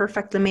 like, you're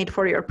perfectly made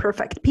for your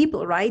perfect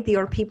people, right?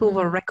 Your people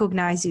will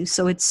recognize you.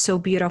 So it's so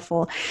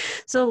beautiful.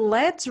 So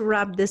let's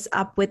wrap this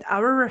up with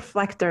our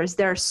reflectors.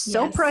 They're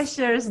so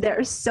precious.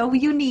 They're so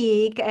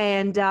unique,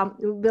 and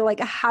it'll be like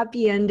a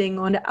happy ending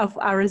of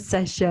our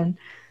session.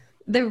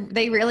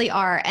 They really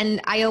are. And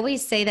I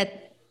always say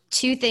that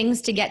 2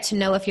 things to get to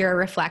know if you're a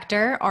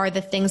reflector are the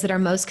things that are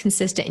most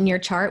consistent in your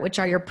chart, which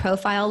are your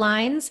profile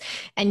lines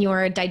and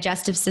your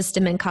digestive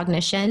system and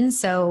cognition.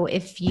 So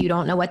if you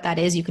don't know what that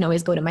is, you can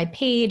always go to my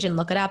page and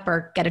look it up,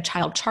 or get a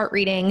child chart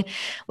reading,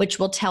 which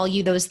will tell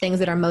you those things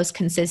that are most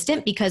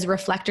consistent, because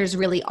reflectors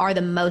really are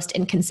the most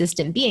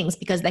inconsistent beings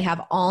because they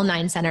have all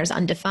 9 centers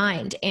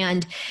undefined.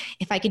 And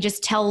if I could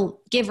just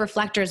give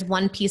reflectors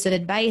one piece of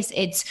advice,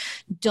 it's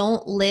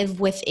don't live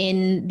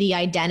within the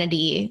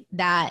identity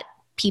that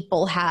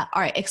people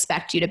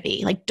expect you to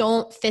be. Like,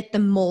 don't fit the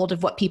mold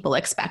of what people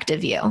expect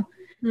of you,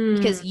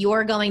 because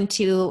you're going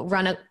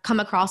to come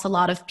across a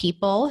lot of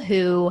people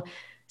who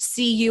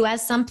see you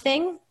as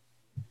something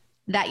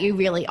that you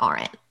really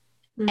aren't.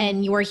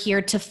 And you're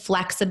here to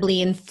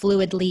flexibly and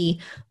fluidly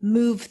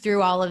move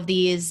through all of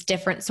these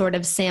different sort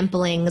of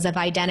samplings of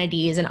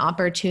identities and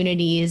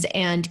opportunities,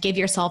 and give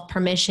yourself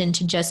permission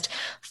to just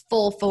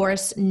full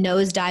force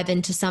nosedive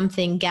into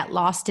something, get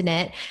lost in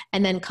it,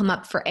 and then come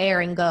up for air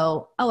and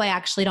go, oh, I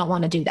actually don't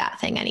want to do that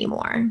thing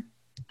anymore.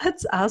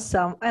 That's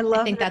awesome. I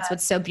think that's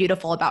what's so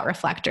beautiful about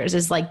reflectors,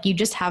 is like, you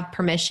just have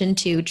permission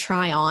to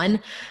try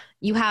on.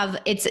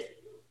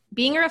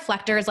 Being a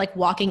reflector is like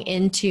walking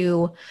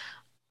into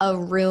a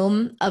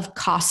room of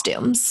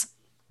costumes,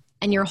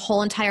 and your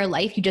whole entire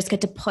life, you just get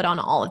to put on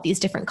all of these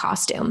different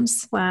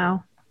costumes.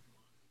 Wow.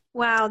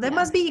 Wow, that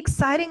must be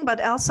exciting,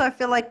 but also I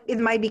feel like it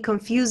might be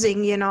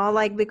confusing,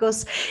 like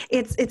because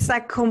it's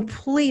like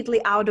completely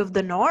out of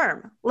the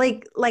norm,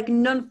 like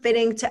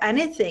non-fitting to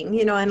anything,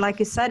 and like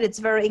you said, it's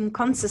very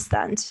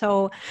inconsistent.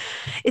 So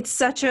it's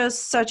such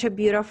a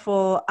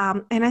beautiful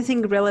and I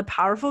think really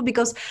powerful,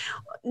 because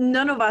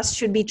none of us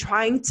should be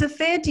trying to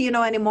fit,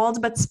 any molds,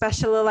 but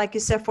especially like you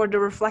said, for the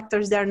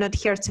reflectors, they're not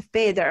here to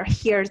fit, they're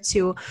here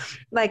to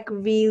like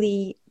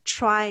really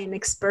try and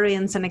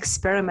experience and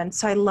experiment.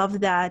 So I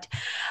love that.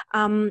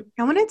 I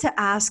wanted to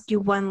ask you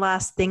one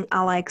last thing,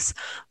 Alex.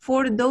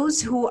 For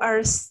those who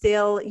are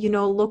still,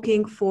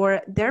 looking for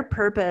their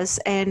purpose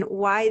and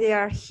why they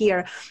are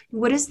here,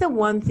 what is the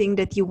one thing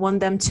that you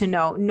want them to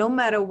know, no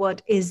matter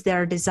what is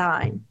their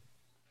design?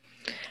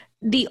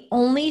 The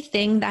only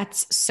thing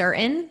that's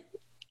certain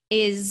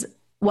is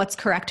what's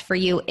correct for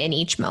you in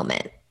each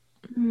moment.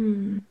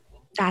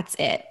 That's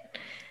it.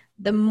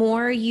 The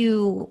more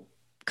you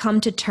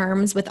come to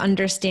terms with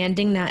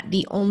understanding that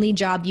the only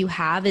job you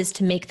have is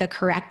to make the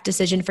correct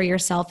decision for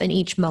yourself in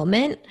each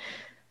moment,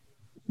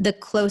 the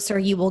closer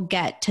you will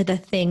get to the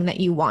thing that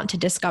you want to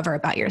discover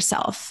about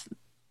yourself.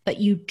 But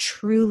you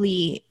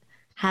truly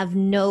have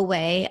no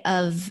way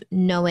of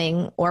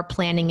knowing or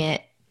planning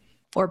it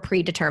or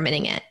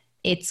predetermining it.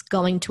 It's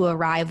going to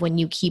arrive when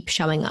you keep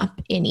showing up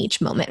in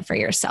each moment for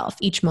yourself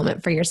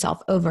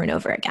over and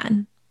over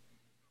again.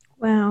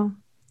 Wow.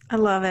 I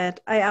love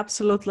it. I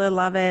absolutely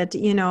love it,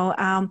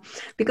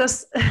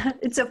 because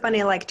it's so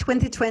funny, like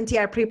 2020,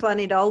 I pre-planned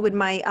it all with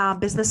my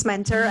business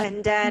mentor.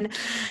 And then,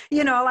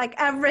 like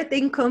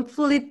everything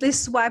completely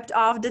swiped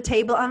off the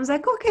table. I was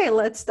like, okay,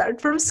 let's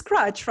start from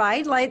scratch,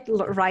 right? Like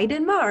right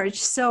in March.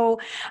 So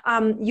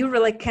you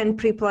really can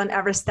pre-plan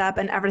every step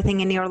and everything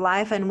in your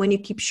life. And when you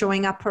keep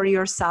showing up for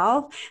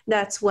yourself,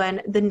 that's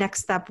when the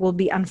next step will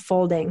be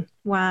unfolding.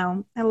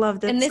 Wow. I love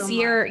that. And this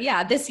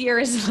year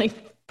is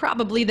like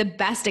probably the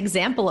best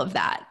example of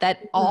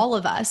that all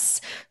of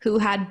us who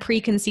had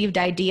preconceived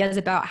ideas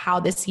about how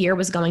this year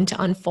was going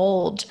to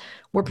unfold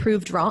were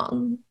proved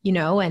wrong,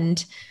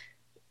 and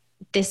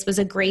this was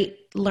a great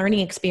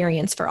learning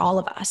experience for all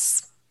of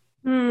us.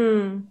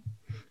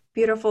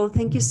 Beautiful.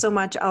 Thank you so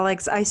much,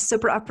 Alex. I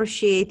super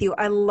appreciate you.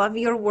 I love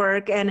your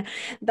work. And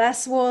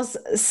this was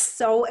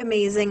so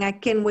amazing. I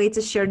can't wait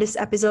to share this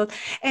episode.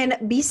 And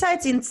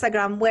besides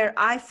Instagram, where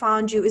I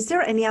found you, is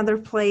there any other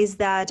place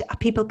that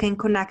people can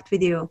connect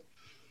with you?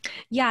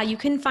 Yeah, you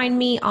can find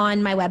me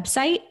on my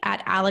website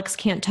at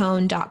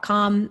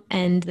alexcantone.com,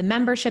 and the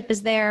membership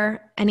is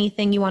there.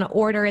 Anything you want to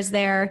order is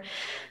there.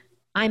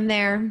 I'm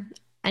there.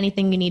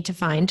 Anything you need to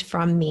find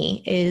from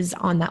me is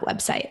on that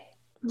website.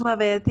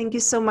 Love it. Thank you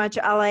so much,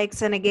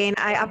 Alex. And again,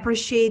 I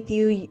appreciate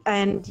you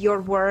and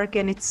your work,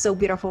 and it's so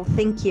beautiful.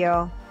 Thank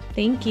you.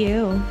 Thank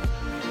you.